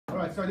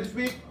right, so this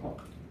week,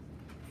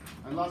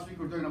 and last week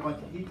we were talking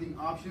about heating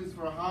options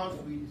for a house.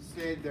 We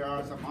said there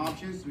are some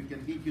options. We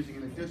can heat using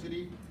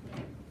electricity,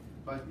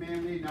 but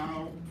mainly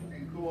now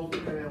in cold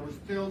area we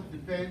still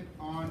depend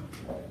on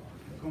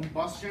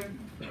combustion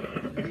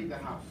to heat the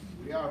house.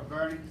 We are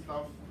burning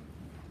stuff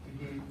to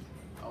heat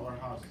our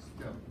house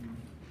still.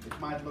 It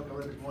might look a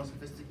little bit more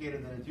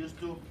sophisticated than it used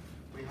to.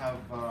 We have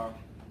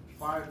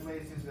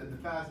fireplaces in the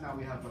past. Now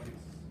we have like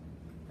it's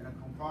in a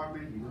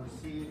compartment. You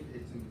don't see it.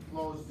 It's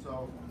enclosed,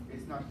 so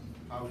it's not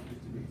how it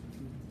used to be.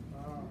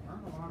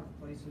 Aren't a lot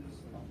of places,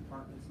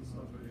 apartments and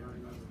stuff, that are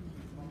very nice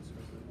pumps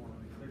because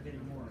they're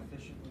getting more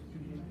efficient with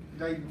heating?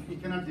 You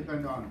cannot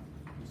depend on it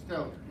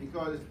still,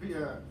 because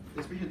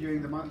especially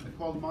during the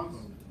cold months,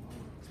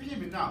 especially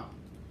even now.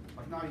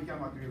 But now you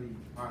cannot really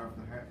fire up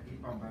the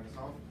heat pump by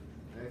itself.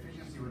 The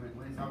efficiency when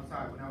it's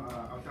outside,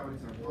 outside when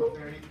it's a cold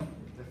area,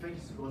 the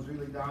efficiency goes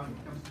really down. It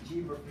becomes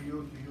cheaper for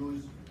you to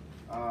use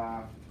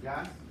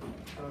gas.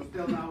 So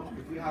still now,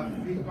 if we have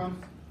heat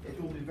pumps, it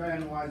will be very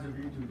unwise of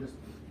you to just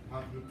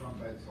have heat pump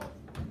by itself.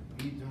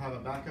 You need to have a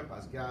backup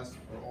as gas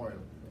or oil,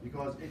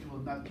 because it will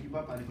not keep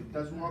up, and if it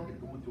does work, it's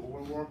going to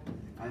overwork,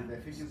 and the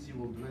efficiency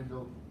will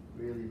dwindle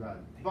really bad.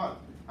 But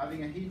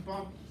having a heat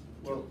pump,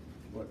 well,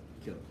 what?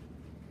 Kill it.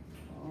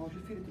 Oh,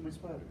 just feed it to my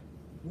spider.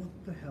 What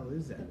the hell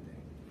is that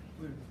thing?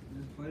 Where?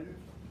 This spider?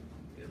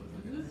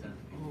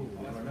 Oh,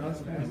 now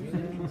it's fast.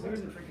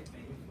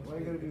 Why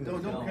you gotta do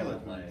that? Don't kill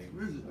it.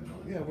 Where is it?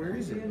 Yeah, where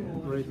is it?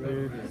 Right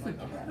there.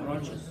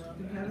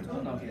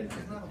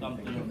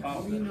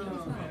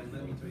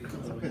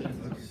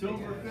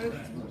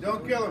 Silverfish?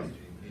 Don't kill him.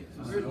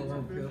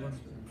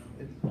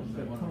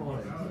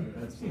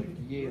 That's like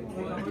Yale.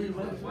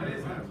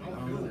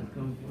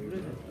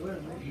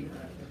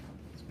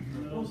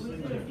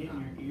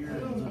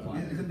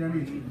 Is it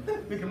underneath?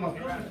 Pick him up.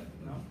 Pick him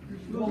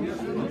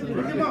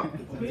up.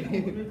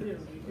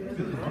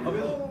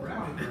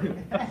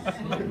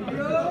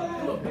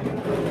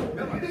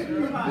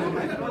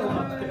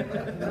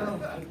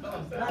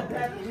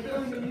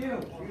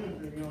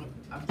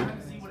 I'm trying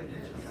to see what it is.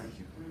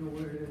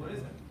 What is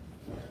it?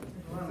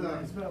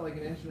 It's about like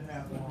an inch and a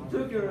half long.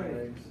 Took it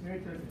right.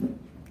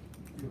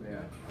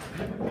 Yeah. I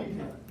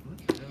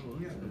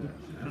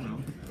don't know.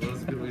 Well,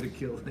 that's a good way to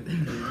kill it.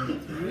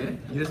 Yeah,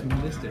 you just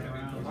missed it.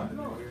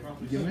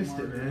 You missed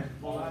it, man.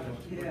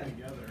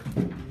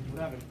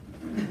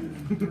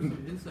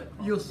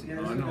 You'll see.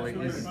 Oh, no, wait,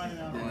 is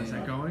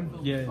that going?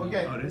 Yeah.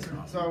 Okay, Oh, it is.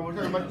 so we're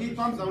talking about heat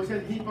pumps. I would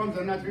say heat pumps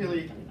are not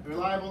really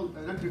reliable.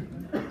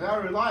 They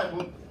are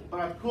reliable, but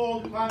at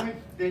cold climate,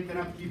 they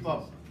cannot keep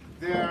up.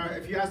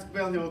 If you ask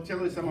Bill, he will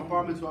tell you some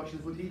apartments who actually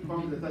put heat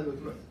pumps.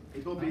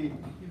 It will be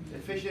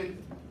efficient.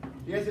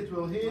 Yes, it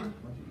will heat,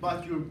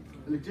 but your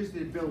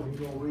electricity bill will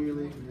go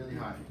really, really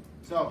high.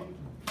 So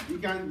you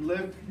can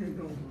live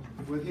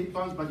with heat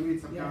pumps, but you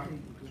need some kind of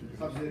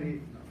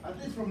subsidy. At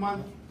least for a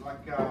month,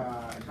 like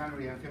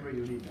January and February,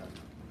 you need that.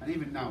 And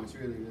even now, it's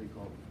really, really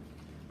cold.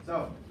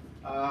 So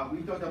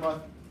we talked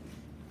about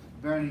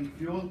burning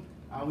fuel.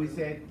 We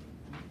said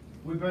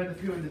we burn the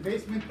fuel in the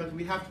basement, but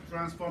we have to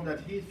transform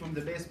that heat from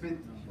the basement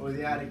or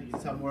the attic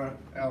somewhere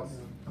else.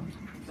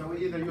 So we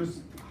either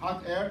use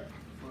hot air,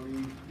 where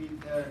we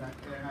heat air in an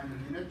air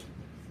handling unit,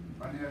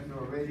 run air through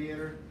a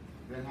radiator,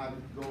 then have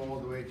it go all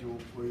the way to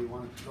where you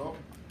want it to go.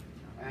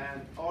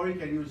 Or you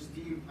can use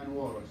steam and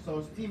water.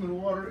 So steam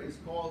and water is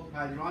called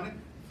hydronic.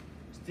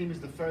 Steam is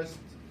the first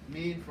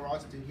mean for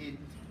us to heat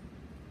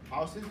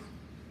houses,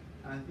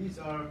 and these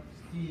are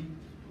steam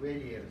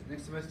radiators.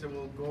 Next semester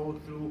we'll go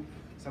through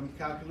some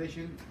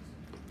calculation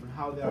on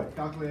how they are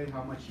calculated,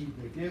 how much heat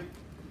they give.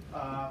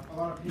 A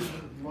lot of people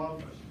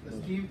love the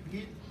steam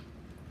heat.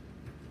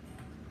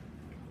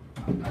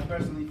 I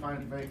personally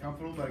find it very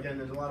comfortable, but again,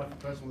 there's a lot of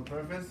personal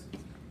preference.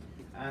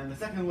 And the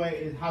second way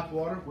is hot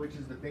water, which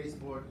is the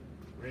baseboard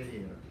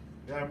radiator.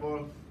 They are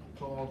both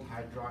called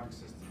hydronic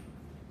system.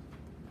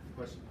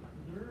 Question? Are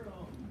there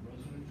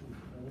residential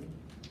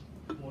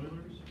coal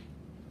boilers?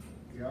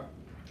 Yeah.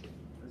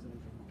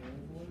 Residential coal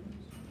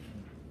boilers?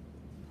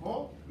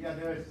 Coal? Yeah,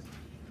 there is.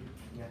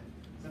 Yeah.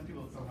 Some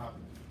people still have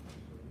it.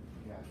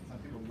 Yeah. Some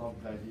people love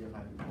the idea of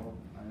having coal.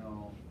 I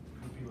know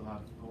two people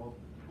have coal.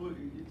 Who has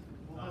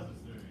it?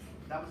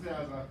 That was it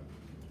as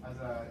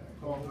a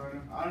coal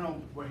burner. I don't know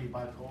where he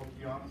buys coal, to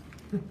be honest.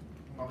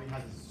 Probably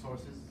has his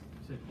sources.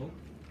 Is it cool?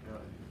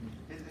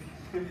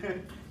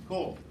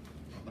 Coal.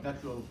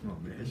 Natural,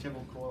 they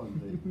shovel coal and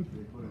they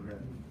put it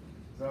there.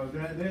 So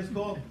there's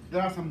coal.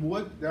 There are some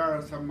wood. There are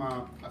some.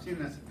 I've seen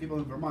this, people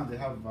in Vermont. They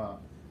have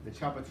they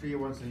chop a tree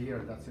once a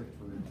year. That's it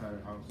for the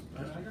entire house.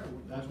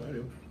 That's what I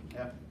do.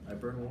 Yeah. I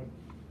burn one.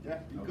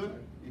 Yeah, you could.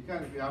 You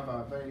can if you have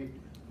a very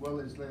well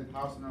insulated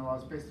house and a lot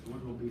of space.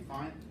 Wood will be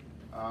fine.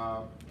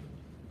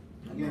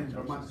 Again, in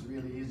Vermont, it's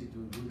really easy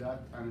to do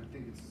that, and I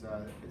think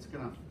it's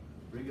kind of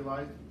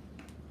regularized.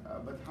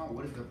 But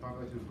what is the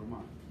population of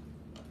Vermont?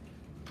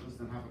 Less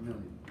than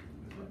 500,000.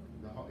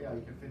 Yeah,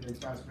 you can fit the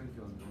entire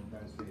Springfield in the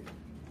entire state.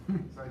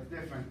 So it's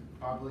different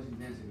population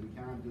density. We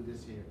cannot do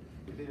this here.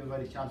 If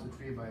everybody chops a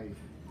tree by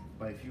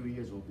a few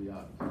years, we'll be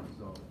out.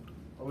 So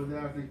Over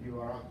there, I think you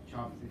are out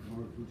chopping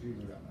one or two trees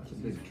or that. That's a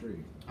big tree.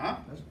 Huh?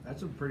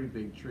 That's a pretty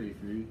big tree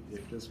if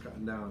you're just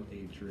cutting down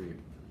a tree.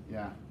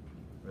 Yeah.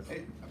 That's,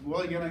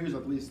 Well, you're gonna use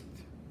at least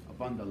a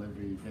bundle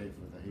every day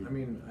for the heat. I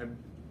mean,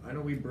 I know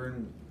we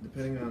burn,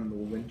 depending on the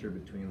winter,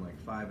 between like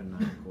 5 and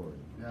 9 cord,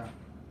 Yeah.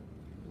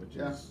 which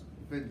Yeah. is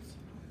Depends.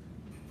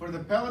 For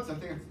the pellets, I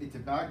think it's a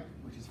bag,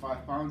 which is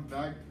 5 pound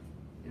bag.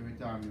 Every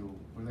time you,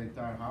 for the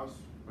entire house,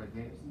 right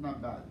there, it's not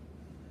bad.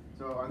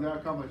 So, and there are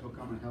companies will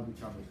come and help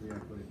each other, so you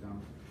have to put it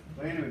down.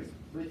 But anyways,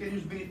 so you can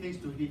use many things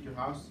to heat your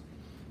house.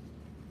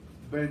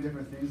 Very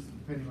different things,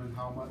 depending on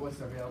how much, what's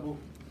available.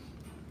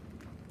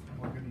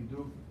 What can you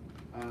do?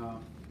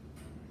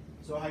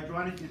 So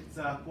hydronic, it's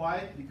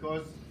quiet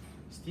because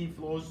steam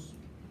flows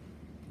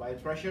by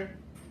pressure.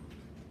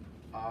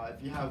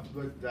 If you have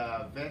good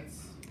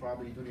vents,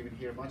 probably you don't even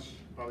hear much.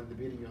 Probably the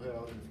beating you hear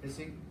all the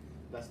hissing.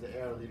 That's the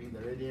air leaving the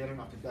radiator.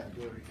 After that,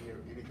 you don't hear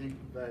anything.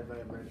 Very,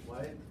 very, very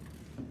quiet.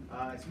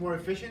 It's more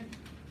efficient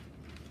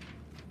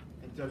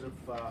in terms of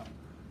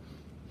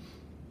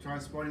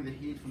transporting the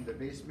heat from the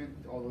basement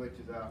all the way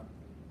to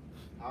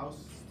the house.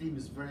 Steam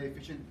is very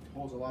efficient, it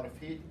holds a lot of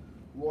heat.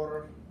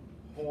 Water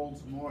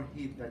holds more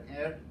heat than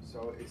air,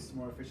 so it's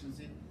more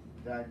efficiency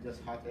than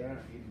just hot air,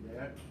 heating the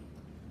air.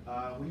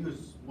 We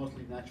use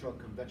mostly natural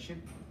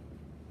convection.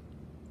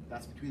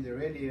 That's between the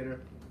radiator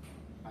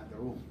and the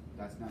room.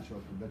 That's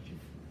natural convection.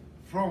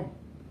 From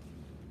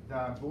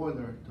the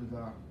boiler to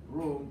the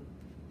room,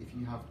 if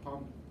you have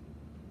pump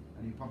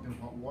and you pump in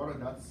hot water,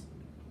 that's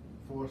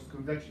forced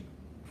convection.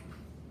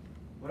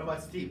 What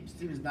about steam?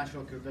 Steam is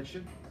natural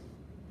convection.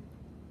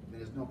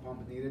 There is no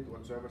pump needed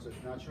whatsoever, so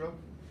it's natural.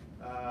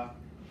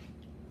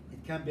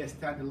 It can be a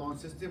standalone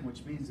system,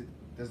 which means it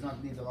does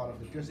not need a lot of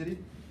electricity.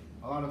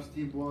 A lot of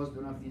steam boilers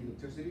do not need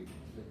electricity.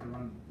 They can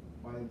run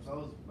by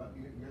themselves, but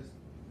you're just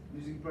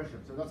using pressure.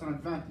 So that's an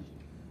advantage,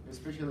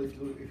 especially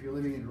if you're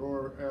living in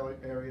rural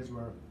areas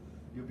where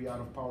you'll be out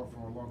of power for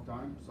a long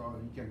time. So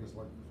you can just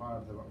like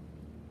fire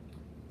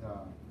the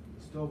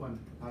stove and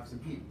have some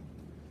heat.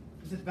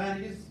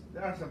 Disadvantages,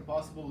 there are some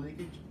possible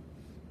leakage.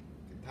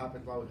 It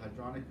happens a lot with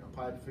hydronic. A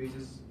pipe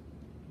freezes,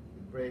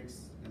 it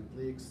breaks and it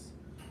leaks.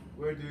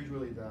 Where do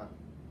usually the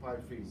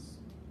pipe freeze?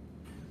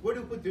 Where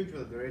do we put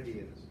usually the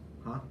radiators?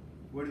 huh?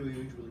 Where do we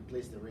usually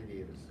place the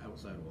radiators?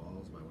 Outside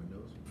walls, by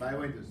windows. By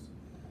windows.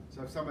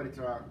 So if somebody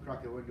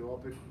crack the window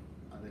open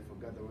and they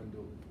forgot the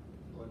window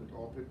let it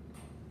open,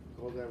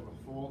 go there with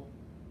a fall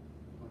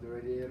on the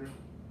radiator,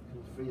 it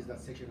will freeze that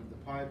section of the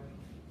pipe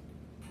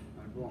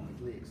and boom,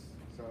 it leaks.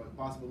 So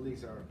possible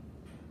leaks are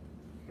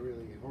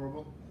really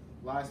horrible.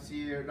 Last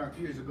year, not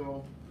 2 years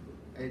ago,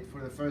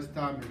 for the first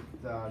time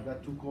it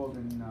got too cold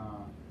in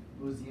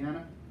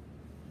Louisiana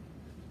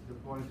to the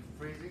point of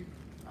freezing,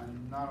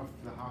 and none of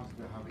the houses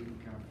that have any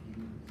kind of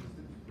heating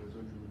system. It was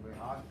usually very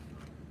hot,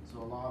 so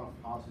a lot of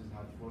houses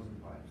had frozen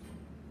pipes.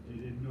 They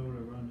didn't know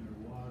to run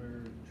their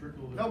water,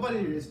 trickle their Nobody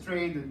water. is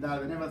trained in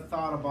that. They never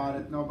thought about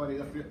it. Nobody.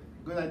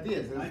 Good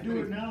ideas. I There's do many-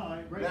 it now,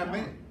 there are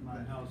many-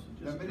 my house. is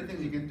There are just many a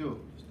things you can do.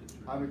 just a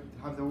trickle.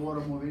 Have the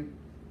water moving,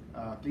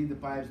 clean the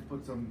pipes,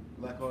 put some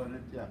lacquer in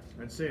it. Yeah.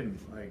 I'd say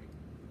like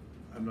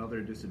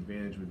another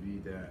disadvantage would be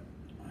that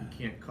you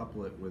can't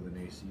couple it with an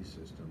AC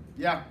system.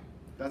 Yeah,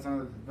 that's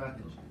another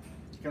advantage.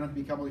 It cannot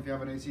be coupled if you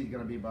have an AC. It's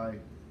gonna be by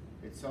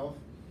itself.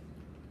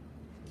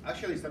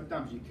 Actually,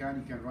 sometimes you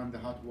can run the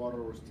hot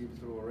water or steam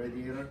through a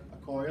radiator,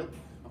 a coil,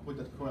 and put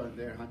that coil in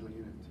the air handling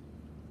unit.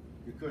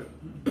 You could.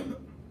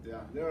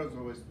 Yeah, there is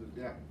always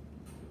yeah.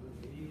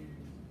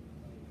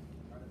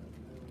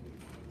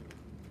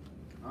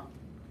 Huh?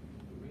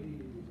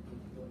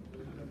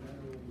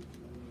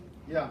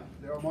 Yeah,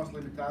 they're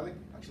mostly metallic.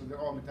 Actually, they're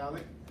all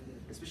metallic,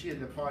 especially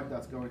the part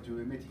that's going to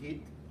emit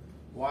heat.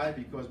 Why?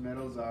 Because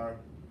metals are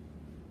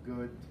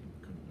good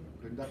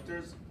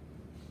conductors,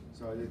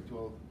 so it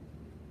will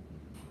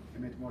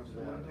emit more to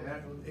the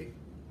air. Hey,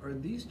 are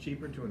these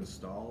cheaper to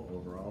install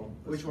overall?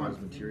 Which as far one? as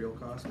material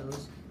cost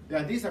goes?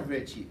 Yeah, these are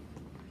very cheap.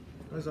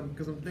 Because I'm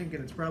thinking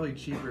it's probably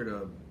cheaper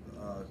to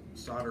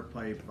solder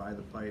pipe, buy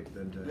the pipe,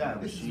 than to Yeah, have a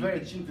this is sheet very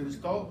and cheap to all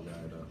install,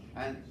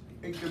 that, and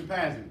in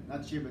comparison,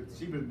 not cheap, but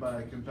cheaper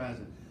by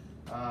comparison.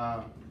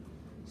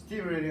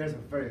 Steam radiators are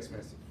very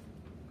expensive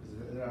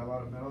because there are a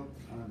lot of metal,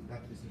 and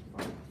that is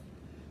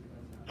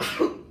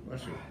fine.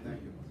 Bless you.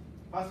 Thank you.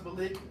 Possible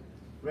leak,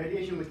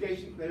 radiation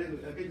leakage,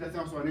 that's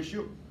also an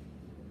issue.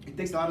 It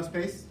takes a lot of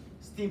space.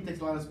 Steam takes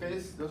a lot of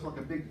space. That's like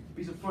a big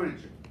piece of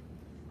furniture.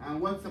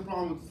 And what's the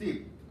problem with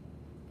steam?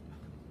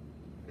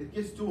 It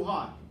gets too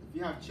hot. If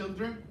you have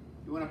children,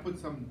 you want to put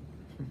some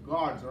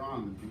guards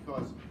around them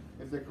because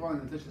if they're crawling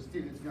and touch the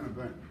steam, it's going to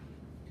burn.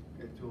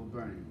 It will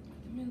burn you.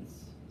 It means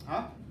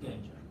Huh?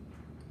 danger.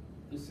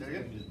 This Say system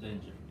again? is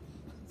danger.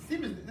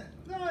 Steam is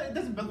no, it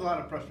doesn't build a lot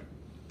of pressure.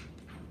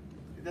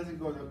 It doesn't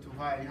go up too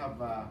high. You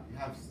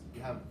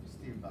have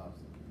steam valves.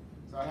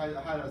 So I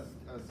had a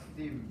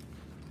steam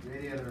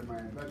radiator in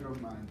my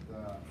bedroom and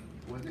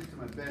it was next to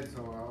my bed.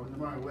 So in the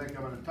morning I wake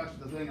up and I touch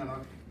the thing and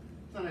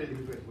It's not really a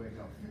good way to wake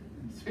up.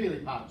 It's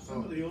really hot, Some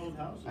of so the old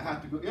houses. I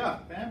have to go, yeah.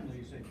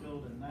 Families, they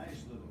build a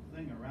nice little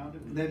thing around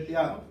it. with Then, a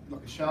yeah, shelf.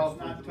 like a shelf.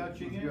 It's not with-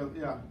 touching with it. grill,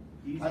 yeah.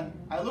 Easy.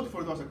 I looked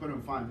for those, I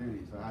couldn't find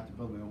any, so I had to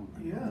build my own.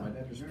 Yeah, My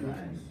dad just they're built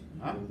nice.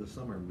 Huh? over the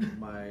summer.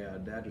 My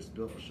dad just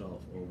built a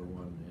shelf over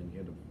one, and he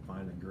had to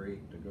find a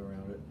grate to go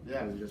around it.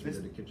 Yeah, So he just this-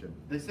 made it a kitchen.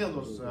 They sell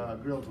those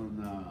grills on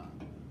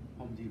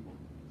Home Depot.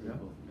 Yeah?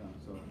 Yeah,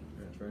 so.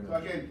 Yeah, it's very So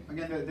nice.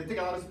 again, they take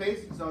a lot of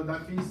space, so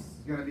that piece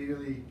is gonna be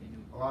really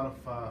a lot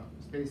of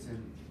space in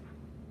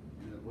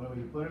wherever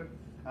you put it.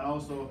 And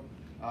also,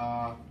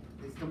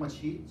 it's too much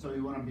heat, so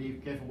you wanna be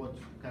careful what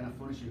kind of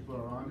furniture you put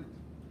around it.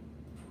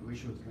 We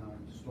should gonna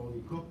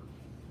slowly cook.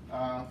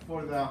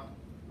 For the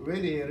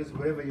radiators,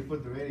 wherever you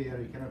put the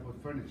radiator, you cannot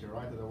put furniture,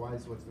 right?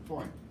 Otherwise, what's the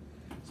point?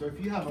 So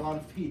if you have a lot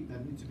of heat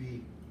that needs to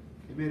be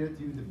emitted,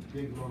 you need a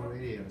big long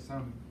radiator.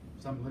 Some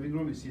living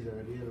room, you see the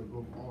radiator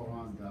go all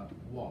around the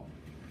wall.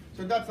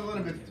 So that's a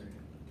little bit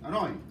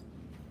annoying.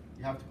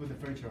 You have to put the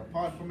furniture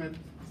apart from it.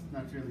 It's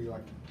not really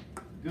like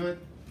good.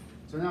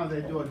 So now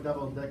they do a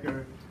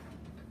double-decker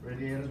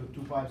radiators with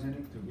 2 pipes in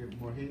it to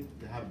give more heat.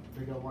 They have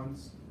bigger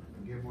ones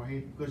to give more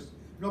heat because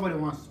nobody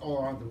wants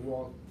all around the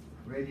wall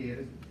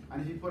radiators.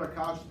 And if you put a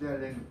couch there,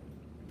 then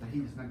the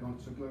heat is not going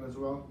to circulate as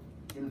well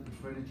into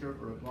furniture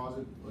or a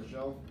closet or a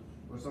shelf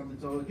or something.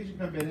 So the kitchen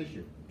can be an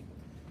issue.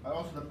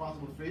 Also the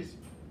possible freeze.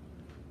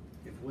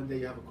 If one day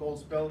you have a cold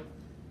spell,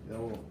 the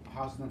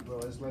house is not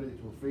well insulated,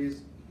 it will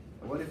freeze.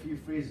 And what if you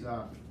freeze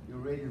your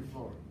radiant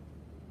floor?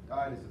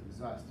 That is a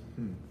disaster.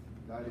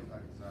 That is a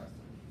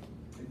disaster.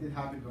 It did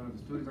happen to one of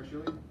the students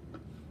actually,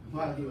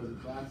 while he was in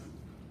class.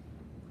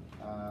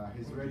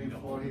 His radiant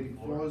floor heating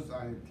froze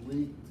and it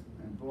leaked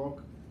and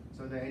broke,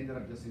 so they ended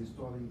up just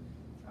installing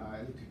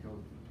electrical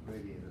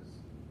radiators.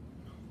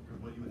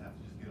 What you would have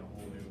to just get a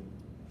whole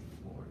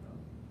new floor, no?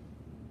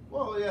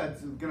 Well, yeah,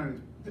 it's gonna.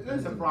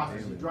 There's a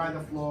process. You dry the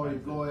floor, you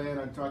go in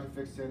and try to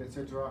fix it,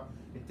 etc.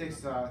 It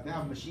takes. They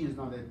have machines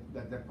now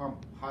that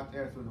pump hot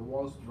air through the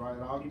walls to dry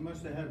it out. He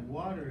must have had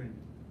water in it.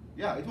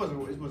 Yeah, it was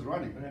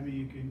running. But I mean,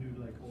 you can do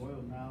like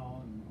oil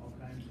now and all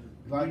kinds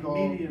of Like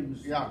all,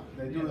 mediums. yeah,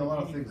 they do a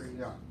lot of things. Antifreeze.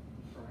 Yeah,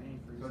 Or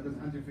antifreeze. so it does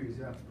antifreeze.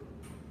 Yeah,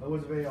 that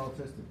was very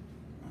autistic.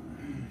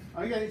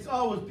 And again, it's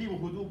always people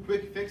who do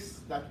quick fix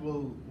that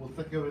will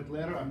take care of it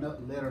later, and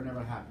later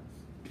never happens.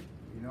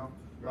 You know,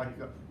 like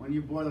when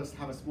your boilers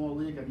have a small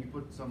leak and you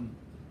put some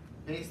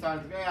paste on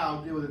it, yeah,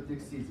 I'll deal with it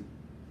next season.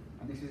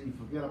 And next season you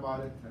forget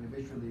about it, and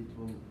eventually it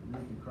will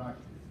leak and crack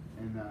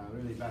in a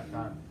really bad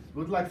time.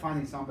 Good luck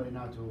finding somebody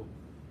now to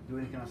do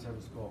any kind of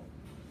service call.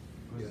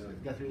 Because Yeah.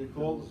 it got really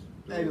cold.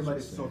 Bills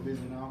Everybody's the so same.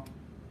 busy now.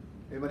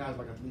 Everybody has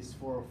like at least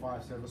 4 or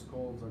 5 service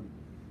calls, and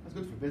that's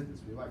good for business.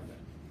 We like that.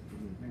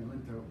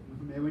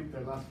 May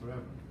winter last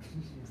forever.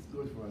 It's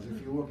good for us.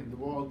 If you work in the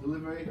wall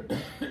delivery,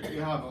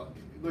 you have a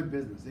good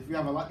business. If you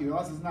have your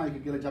license now, you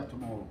can get a job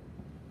tomorrow.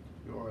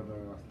 Your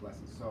very last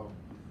license. So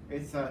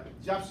it's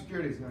job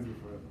security is going to be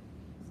forever.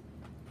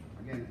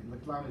 Again, the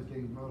climate is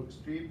getting more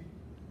extreme,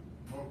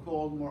 more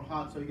cold, more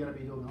hot. So you're going to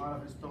be doing a lot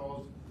of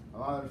installs, a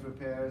lot of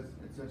repairs,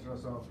 etc.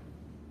 So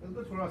it's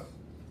good for us.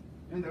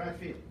 In the right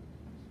field.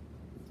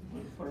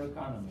 Good for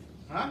economy.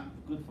 Huh?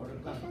 Good for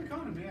That's for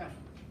economy. economy, yeah.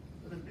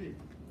 Let it be.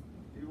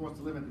 If you want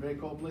to live in very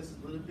cold places,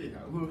 let it be.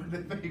 We're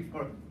paying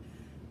for it.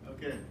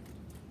 Okay.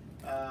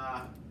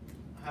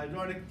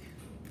 Hydraulic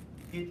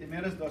heat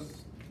emitters,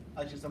 those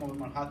actually some of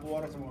them are hot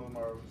water, some of them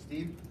are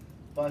steam,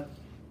 but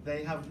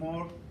they have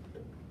more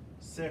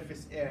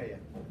surface area.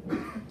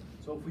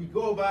 So if we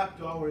go back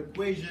to our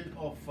equation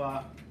of,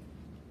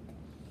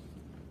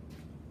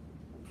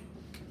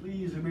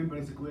 please remember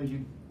this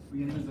equation,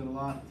 we're gonna use it a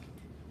lot.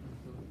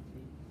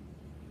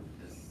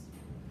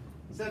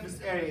 Surface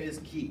area is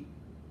key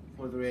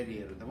for the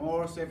radiator. The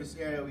more surface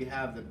area we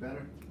have, the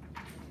better.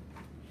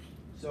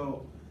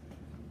 So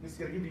this is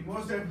gonna give me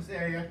more surface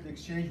area to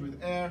exchange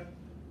with air,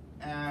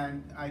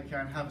 and I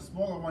can have a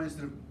smaller one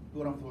instead of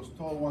one of those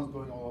tall ones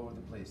going all over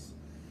the place.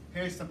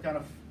 Here's some kind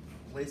of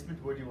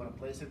placement. Where do you want to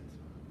place it?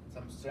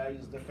 Some strategy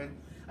is different.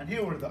 And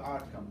here where the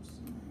art comes,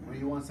 where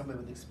you want somebody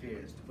with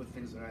experience to put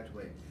things the right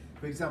way.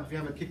 For example, if you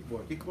have a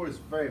kickboard. Kickboard is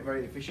very,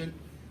 very efficient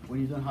when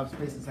you don't have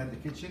space inside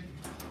the kitchen.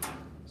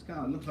 It's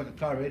kind of looks like a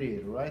car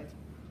radiator, right?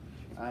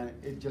 And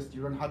it just,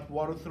 you run hot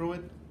water through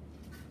it,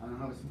 and I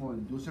have a small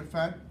inducer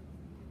fan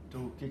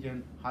to kick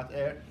in hot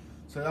air.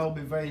 So that will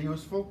be very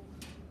useful.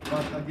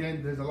 But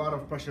again, there's a lot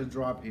of pressure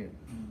drop here.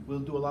 We'll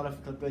do a lot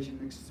of calculation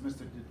next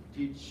semester to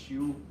teach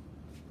you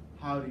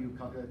how do you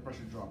calculate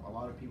pressure drop. A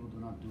lot of people do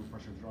not do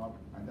pressure drop,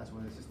 and that's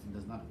why the system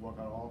does not work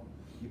at all.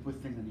 You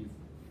put things and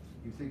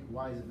you think,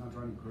 why is it not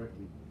running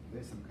correctly?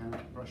 There's some kind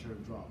of pressure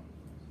drop.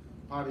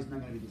 Pipe is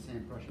not going to be the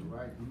same pressure,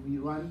 right? When we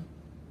run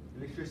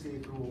electricity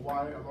through a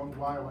wire, a long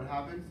wire, what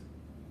happens?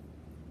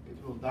 It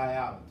will die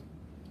out.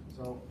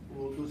 So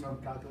we'll do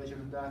some calculation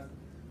of that.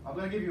 I'm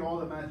going to give you all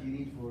the math you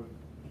need for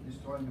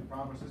installing a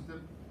proper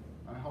system,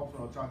 and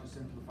hopefully I'll try to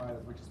simplify it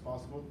as much as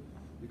possible,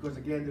 because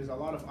again, there's a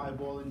lot of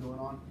eyeballing going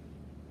on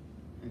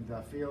in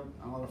the field,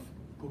 a lot of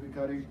cookie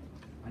cutting,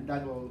 and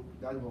that will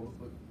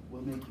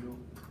make you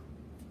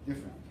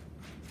different.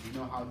 You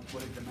know how to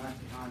put it, the math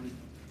behind it.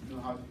 You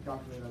know how to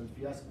calculate it.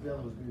 If you ask Bill,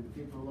 who's been in the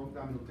field for a long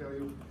time, he'll tell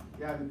you,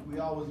 yeah, we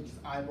always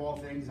just eyeball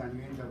things and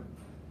you end up,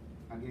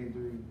 again,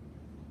 doing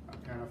a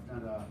kind of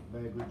not a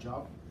very good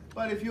job.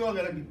 But if you are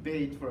gonna be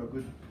paid for a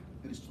good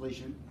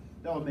installation,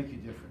 that will make you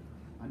different.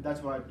 And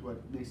that's what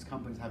makes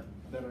companies have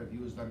better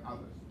reviews than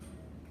others.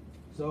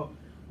 So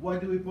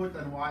what do we put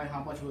and why,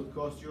 how much will it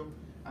cost you?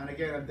 And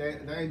again, at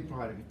the end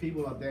product, if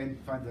people at the end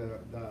find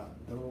the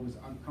room is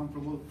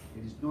uncomfortable,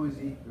 it is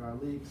noisy, there are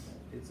leaks,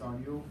 it's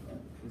on you,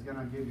 it's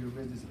gonna give your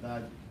business a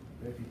bad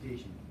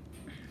reputation.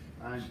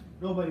 And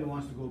nobody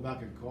wants to go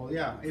back and call,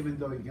 yeah, even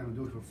though you're gonna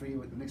do it for free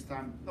the next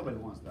time, nobody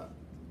wants that.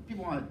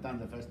 People want it done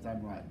the first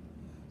time right.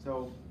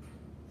 So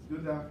do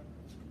the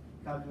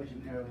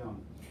calculation early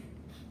on.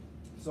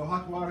 So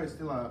hot water is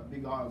still a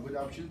good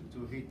option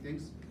to heat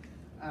things.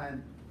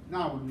 And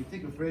now when we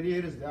think of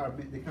radiators,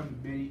 they come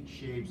in many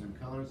shapes and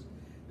colors.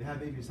 They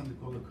have even something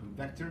called a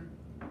convector,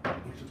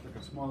 which looks like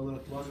a small little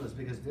closet as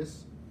big as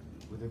this,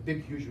 with a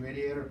big huge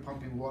radiator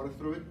pumping water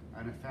through it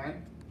and a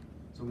fan.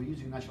 So we're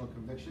using natural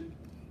convection,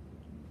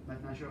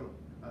 not natural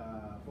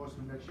forced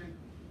convection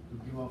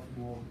to give off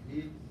more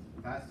heat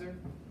faster.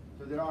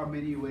 So there are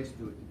many ways to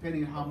do it,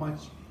 depending on how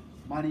much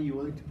money you're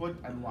willing to put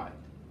and why.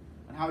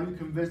 And how do you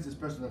convince this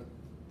person that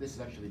this is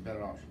actually a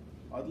better option?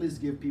 Or at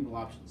least give people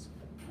options,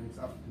 and it's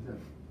up to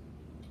them.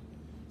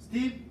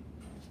 Steam,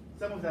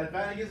 some of the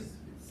advantages,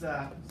 it's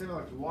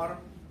similar to water.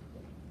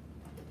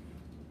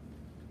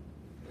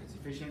 It's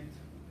efficient,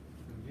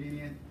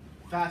 convenient,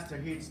 faster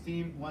heat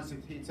steam. Once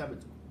it heats up,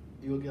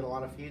 you will get a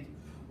lot of heat.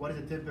 What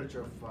is the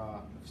temperature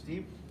of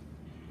steam?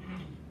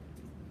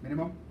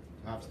 Minimum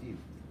to have steam.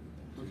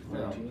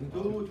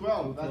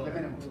 212, that's the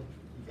minimum.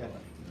 Yeah,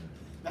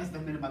 that's the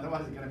minimum,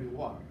 otherwise it's gonna be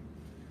water.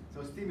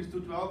 So steam is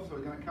 212, so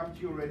it's gonna come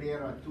to your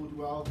radiator at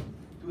 212,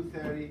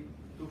 230,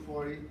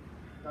 240.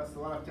 That's a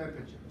lot of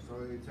temperature, so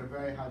it's a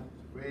very hot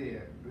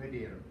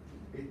radiator.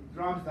 It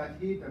drops that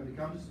heat and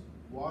becomes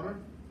water,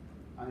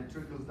 and it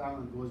trickles down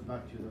and goes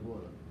back to the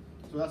boiler.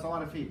 So that's a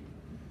lot of heat.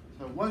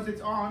 So once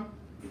it's on,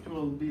 it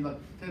will be like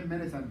 10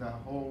 minutes and the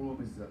whole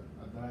room is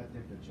at the right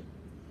temperature.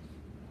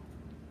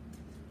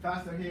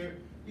 Faster here,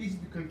 easy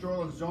to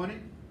control and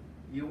zoning.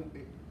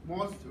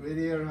 Most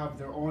radiators have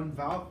their own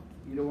valve.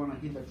 You don't want to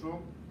heat that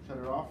room, shut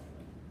it off,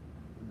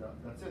 and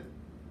that's it.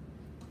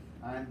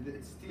 And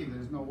it's steam,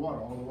 there's no water.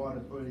 All the water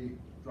is already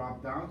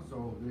dropped down,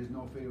 so there's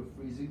no fear of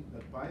freezing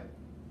that pipe.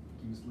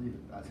 You can just leave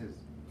it as is.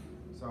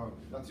 So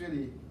that's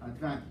really an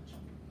advantage.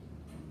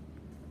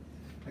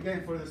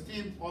 Again, for the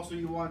steam, also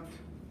you want,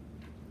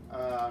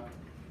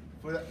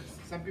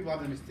 some people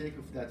have the mistake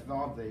of that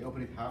valve, they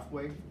open it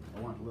halfway. I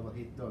want a little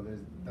heat, though,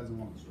 it doesn't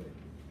work straight.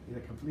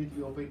 Either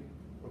completely open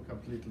or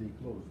completely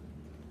closed.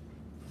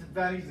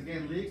 Disadvantage,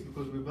 again, leaks,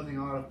 because we're building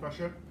a lot of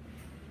pressure,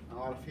 a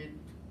lot of heat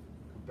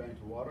compared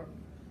to water.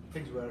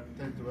 Things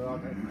tend to wear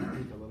out and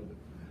leak a little bit.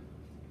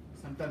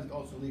 Sometimes it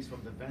also leaks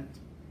from the vent.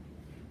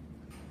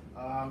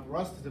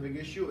 Rust is a big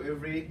issue.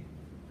 Every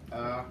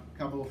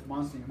couple of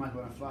months you might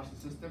want to flush the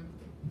system.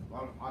 A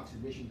lot of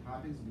oxidation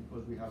happens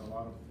because we have a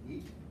lot of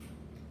heat.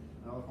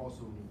 And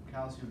also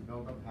calcium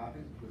buildup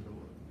happens because of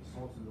the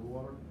salts in the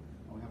water,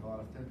 and we have a lot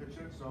of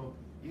temperature. So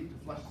you need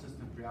to flush the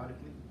system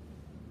periodically.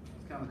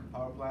 It's kind of like a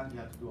power plant, you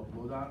have to do a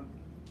blowdown.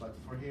 But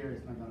for here,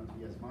 it's not going to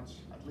be as much,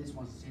 at least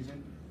once a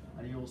season.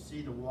 And you'll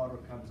see the water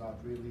comes out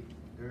really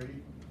dirty,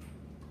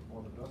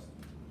 all the dust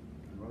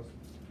and rust,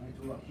 and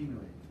it will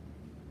accumulate.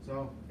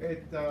 So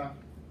it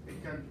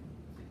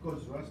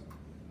causes rust.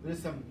 There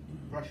is some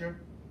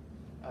pressure,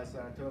 as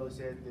Anatoly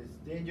said, it's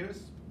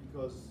dangerous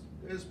because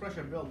there is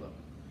pressure buildup.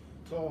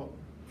 So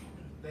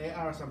there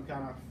are some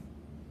kind of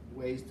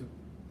ways to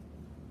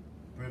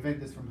prevent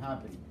this from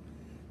happening.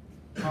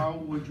 How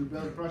would you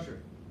build pressure?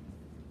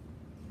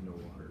 No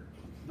water.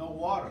 No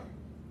water.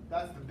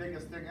 That's the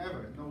biggest thing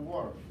ever, no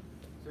water.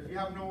 So if you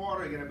have no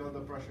water, you're gonna build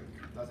up pressure.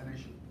 That's an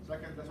issue.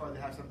 Second, that's why they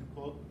have something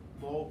called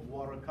low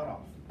water cutoff.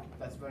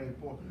 That's very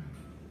important.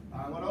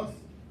 What else?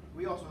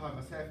 We also have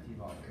a safety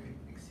valve. If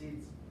it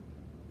exceeds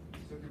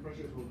certain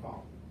pressures, will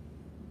pop.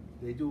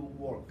 They do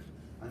work,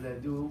 and they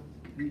do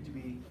need to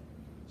be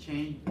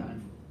changed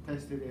and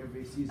tested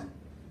every season.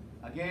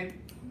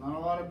 Again, not a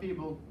lot of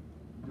people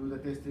do the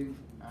testing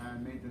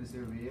and maintenance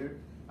every year.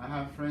 I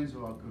have friends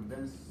who are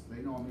convinced,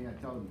 they know me, I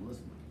tell them,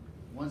 listen,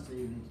 once a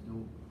year you need to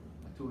do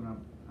a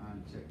tune-up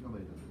and check.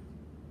 Nobody does it.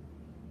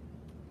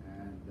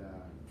 And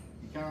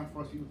you cannot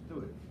force people to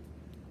do it.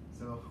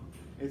 So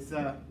it's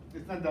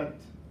not that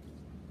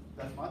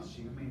much.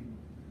 I mean,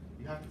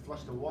 you have to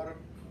flush the water,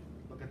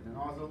 look at the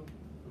nozzle,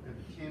 look at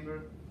the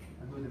chamber,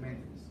 and do the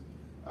maintenance.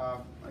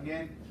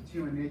 Again, it's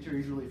human nature.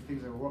 Usually if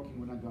things are working,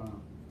 we're not gonna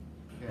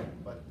care,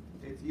 but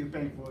you're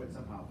paying for it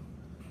somehow.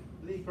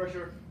 Leak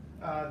pressure.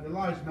 The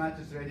large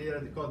mattress radiator,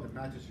 they call it the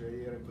mattress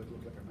radiator because it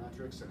looks like a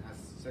mattress and has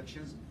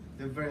sections.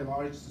 They're very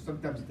large, so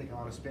sometimes they take a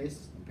lot of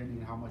space, depending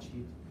on how much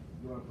heat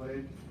you want to put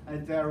in.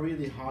 And they're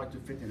really hard to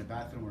fit in a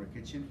bathroom or a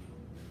kitchen.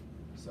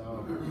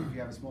 So if you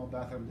have a small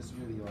bathroom, this is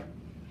really like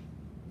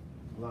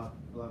a lot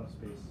of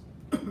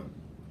space.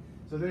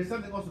 So there is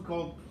something also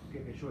called,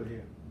 okay, I can show it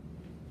here.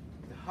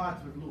 the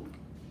Hartford loop.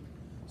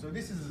 So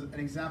this is an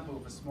example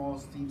of a small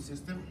steam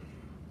system,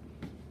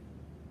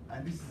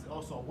 and this is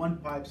also a one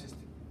pipe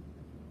system,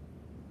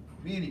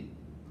 meaning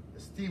the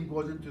steam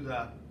goes into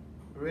the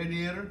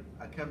radiator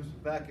and comes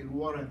back in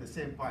water in the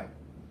same pipe.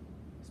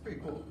 It's pretty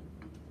cool.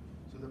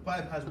 So the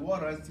pipe has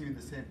water and steam in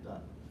the same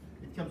time.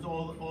 It comes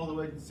all the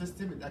way to the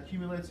system, it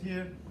accumulates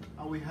here,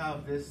 and we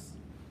have this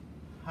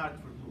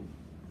Hartford loop.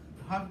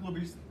 The Hartford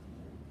loop is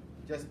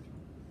just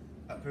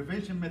a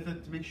prevention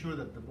method to make sure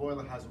that the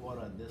boiler has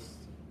water at this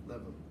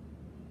level.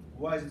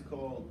 Why is it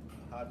called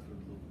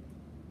Hartford loop?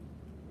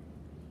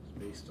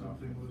 It's based off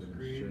Something of was the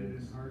created in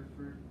insurance,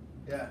 Hartford.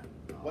 Yeah.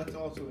 What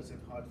also is in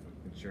Hartford?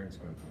 insurance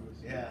companies.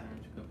 Yeah.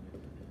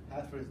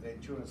 Hartford is the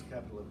insurance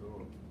capital of the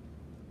world.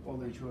 All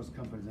the insurance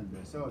companies in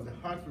there. So the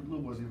Hartford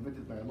loop was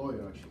invented by a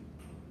lawyer, actually.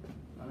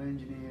 An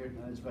engineer,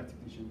 an HVAC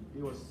technician.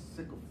 He was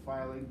sick of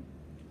filing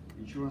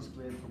insurance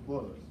claims for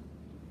boilers.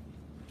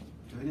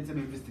 So he did some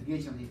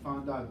investigation. He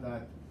found out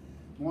that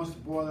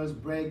most boilers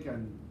break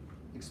and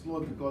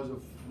explode because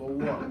of low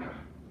water.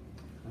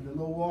 And the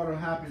low water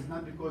happens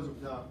not because of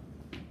the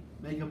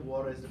makeup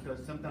water, it's because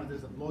sometimes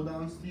there's a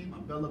blowdown steam,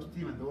 a build-up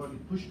steam, and the water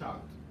gets pushed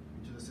out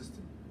into the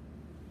system.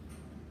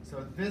 So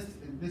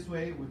in this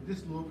way, with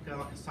this loop, kind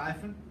of like a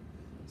siphon,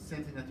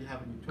 same thing that you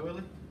have in your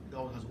toilet, it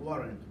always has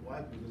water in it. Why?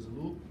 Because there's a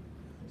loop.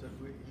 So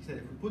he said,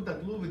 if we put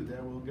that loop in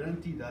there, we'll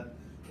guarantee that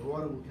the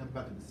water will come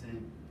back at the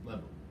same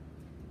level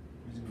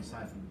using the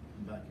siphon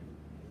and vacuum.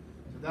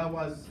 So that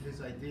was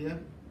his idea,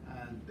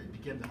 and it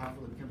became the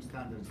Hartford, it became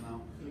standards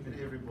now in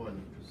every boiler.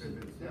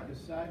 It's like a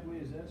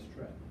sideways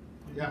S-trap.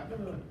 Yeah. You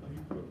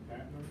put a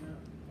patent on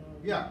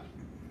that? Yeah,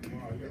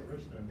 Wow, you got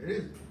rich then. it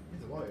is.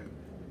 He's a lawyer.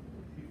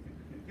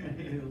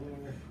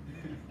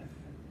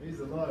 He's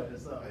a lawyer,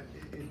 so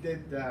it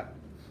did.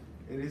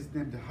 It is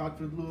named the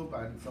Hartford loop,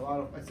 and it's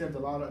it saved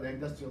the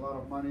industry a lot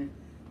of money.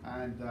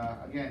 And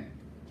again,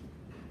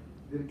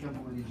 didn't come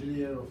from an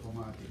engineer or from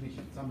a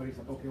technician. Somebody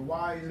said, okay,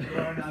 why is it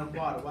running out of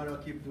water? Why do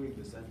I keep doing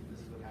this? And this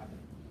is what happened.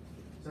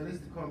 So this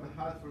is called the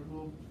Hartford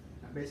loop,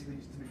 and basically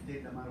just to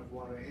maintain the amount of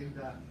water in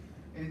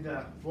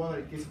the boiler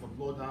in case of a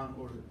blowdown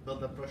or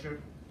build-up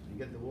pressure. You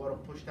get the water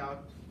pushed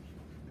out,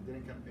 it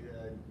didn't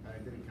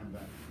come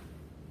back.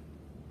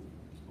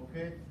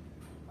 Okay,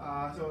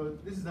 so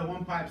this is the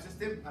one pipe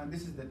system, and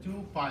this is the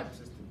two pipe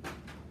system.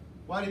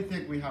 Why do you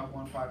think we have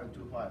one pipe and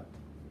two pipe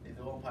if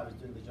the one pipe is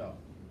doing the job?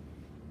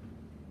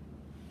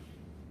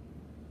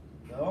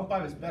 The one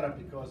pipe is better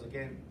because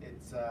again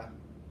it's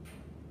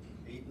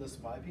less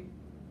piping.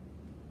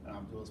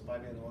 Dual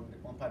piping, and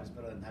one pipe is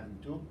better than having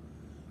two.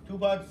 Two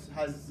pipes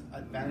has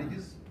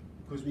advantages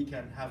because we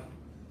can have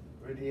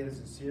radiators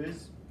in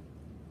series,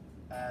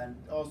 and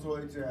also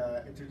it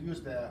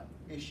reduces the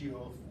issue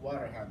of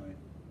water hammering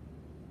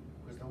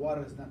because the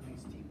water does not need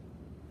steam.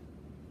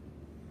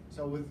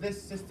 So with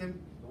this system,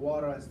 the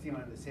water and steam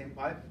are in the same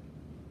pipe.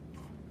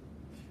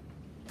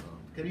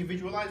 Can you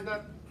visualize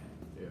that?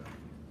 Yeah.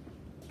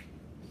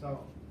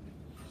 So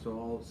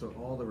So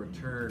all the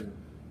return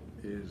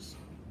is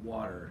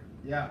water.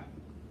 yeah,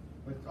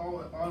 but it's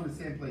all in the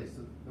same place.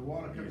 So the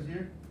water comes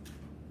here,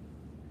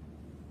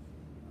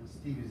 and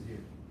steam is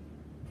here.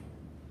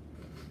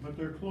 But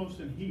they're close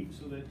in heat,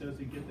 so that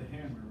doesn't get the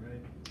hammer,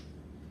 right?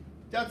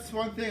 That's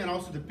one thing, and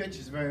also the pitch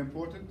is very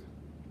important,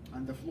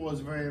 and the flow is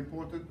very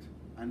important,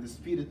 and the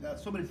speed.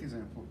 So many things are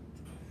important.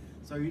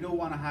 So you don't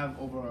want to have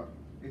over.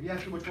 If you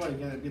have too much water,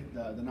 you're gonna get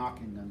the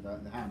knocking and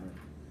the hammering.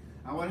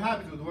 And what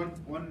happens with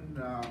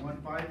one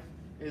pipe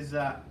is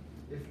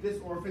if this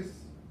orifice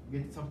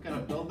gets some kind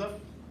of buildup,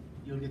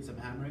 you'll get some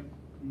hammering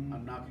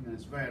and knocking, and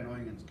it's very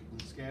annoying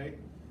and scary.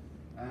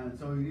 And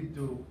so you need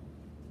to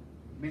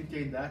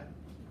maintain that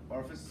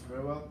orifice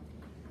very well.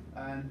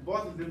 And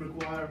both of them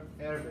require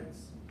air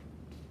vents.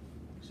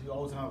 So you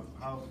always have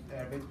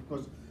air vents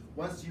because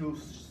once you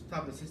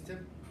stop the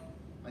system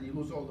and you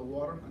lose all the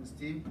water and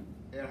steam,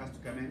 air has to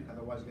come in,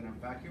 otherwise you're gonna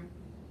have vacuum.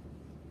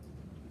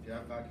 If you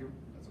have vacuum,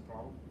 that's a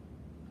problem.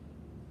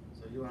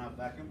 So you don't have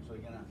vacuum, so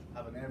you're gonna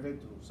have an air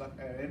vent to suck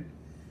air in.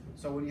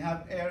 So when you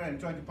have air and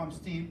trying to pump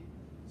steam,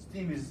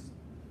 steam is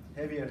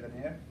heavier than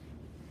air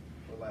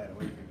or lighter.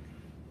 What do you think?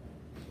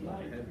 It's a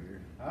lot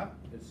heavier. Huh?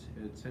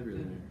 It's heavier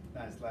than air.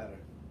 No, it's lighter.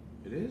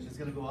 It is? It's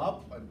gonna go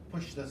up and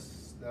push the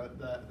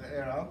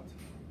air out.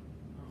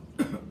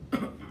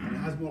 And it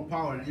has more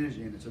power and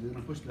energy in it, so they're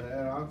gonna push the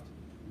air out,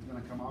 it's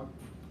gonna come out.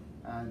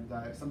 And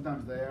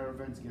sometimes the air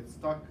vents get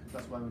stuck,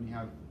 that's why when you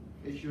have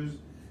issues,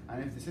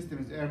 and if the system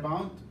is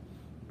airbound,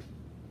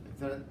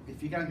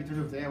 if you can't get rid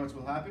of the air, what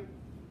will happen?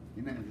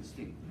 You may get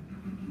steam.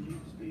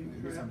 Steam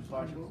There's some traps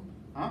on sparks. both?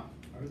 Huh?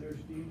 Are there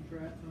steam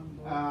traps on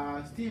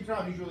both? Steam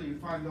trap, usually you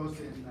find those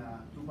in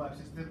two-pipe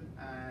system,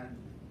 and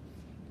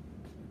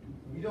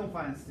you don't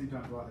find steam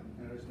trap a lot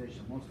in a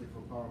residential, mostly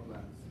for power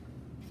plants.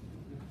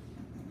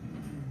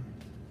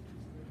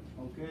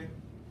 Okay.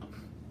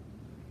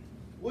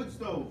 Wood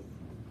stove.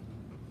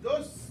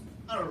 Those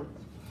are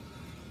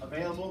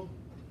available.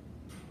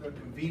 They're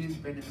convenient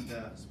depending on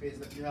the space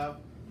that you have.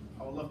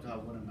 I would love to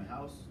have one in my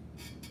house.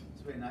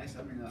 It's very nice.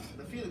 I mean,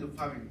 the feeling of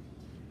having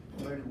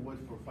burning wood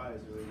for fire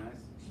is really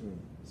nice. Mm.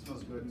 It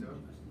smells good too.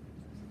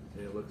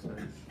 Yeah, it looks nice.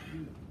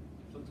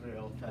 Looks very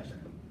old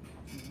fashioned.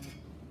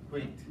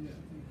 Quaint.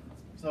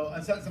 So,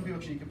 and some people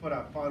actually can put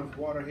a pot of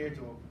water here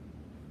to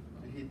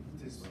heat,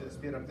 to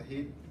speed up the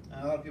heat.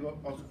 And a lot of people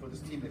also for the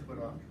steam, they put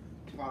a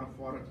pot of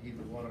water to heat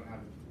the water and have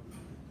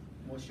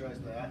it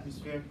moisturize the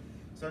atmosphere.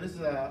 So this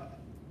is a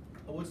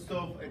wood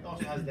stove. It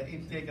also has the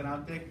intake and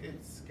outtake.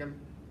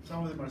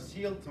 Some of them are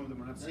sealed, some of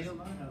them are not sealed.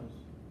 That's my house.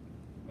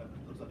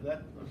 Looks like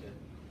that. Okay.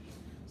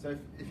 So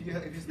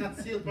if it's not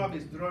sealed, probably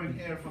it's drawing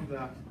air from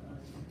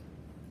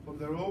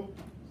the roof,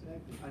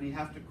 and you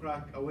have to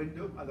crack a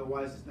window,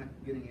 otherwise it's not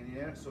getting any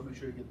air. So make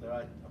sure you get the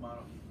right amount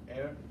of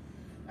air.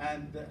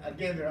 And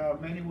again, there are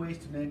many ways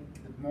to make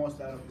the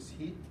most out of this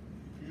heat.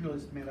 Usually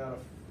it's made out of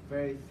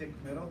very thick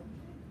metal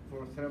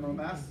for thermal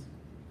mass.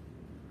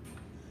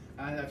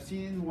 And I've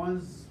seen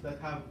ones that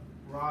have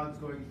rods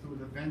going through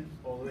the vent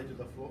all the way to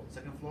the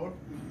second floor,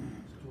 so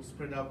it will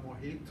spread out more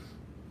heat,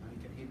 and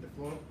you can heat the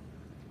floor.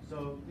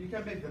 So you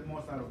can make the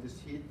most out of this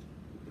heat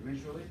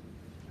eventually.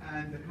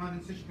 And the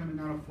condensation coming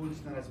out of food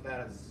is not as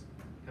bad as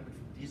coming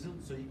from diesel,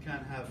 so you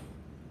can have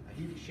a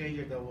heat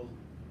exchanger that will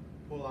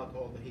pull out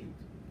all the heat.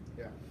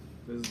 Yeah.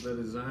 Does the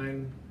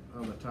design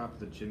on the top of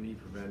the chimney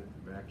prevent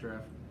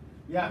backdraft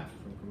Yeah,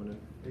 from coming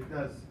in? it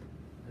does.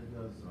 It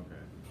does.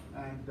 Okay.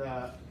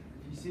 And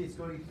you see it's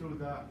going through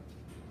the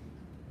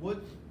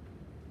wood.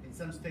 In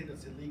some states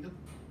that's illegal.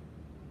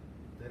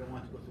 They don't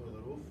want to go through the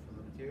roof of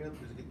the material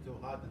because it gets too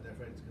hot and they're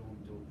afraid it's going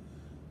to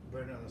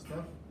burn other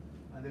stuff.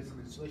 And there's some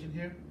insulation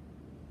here.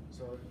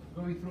 So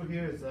going through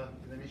here is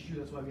an issue.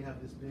 That's why we have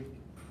this big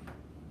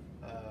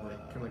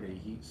Kind of like a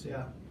heat sink?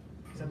 yeah,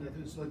 something that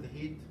insulate the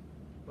heat.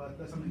 But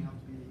that's something you have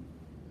to be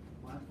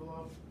mindful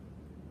of.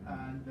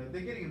 And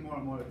they're getting more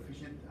and more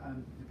efficient,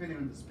 and depending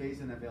on the space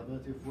and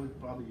availability of wood,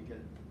 probably you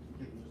can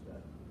use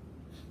that.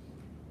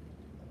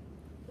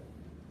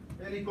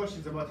 Any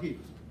questions about heat?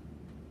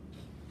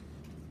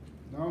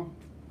 No?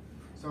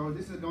 So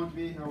this is going to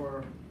be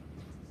our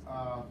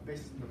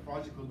basis in the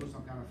project. We'll do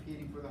some kind of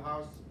heating for the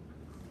house.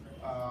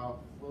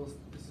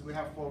 We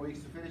have 4 weeks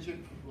to finish it.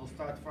 We'll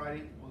start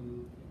Friday.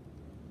 We'll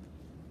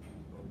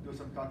do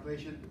some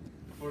calculation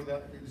for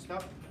the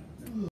stuff.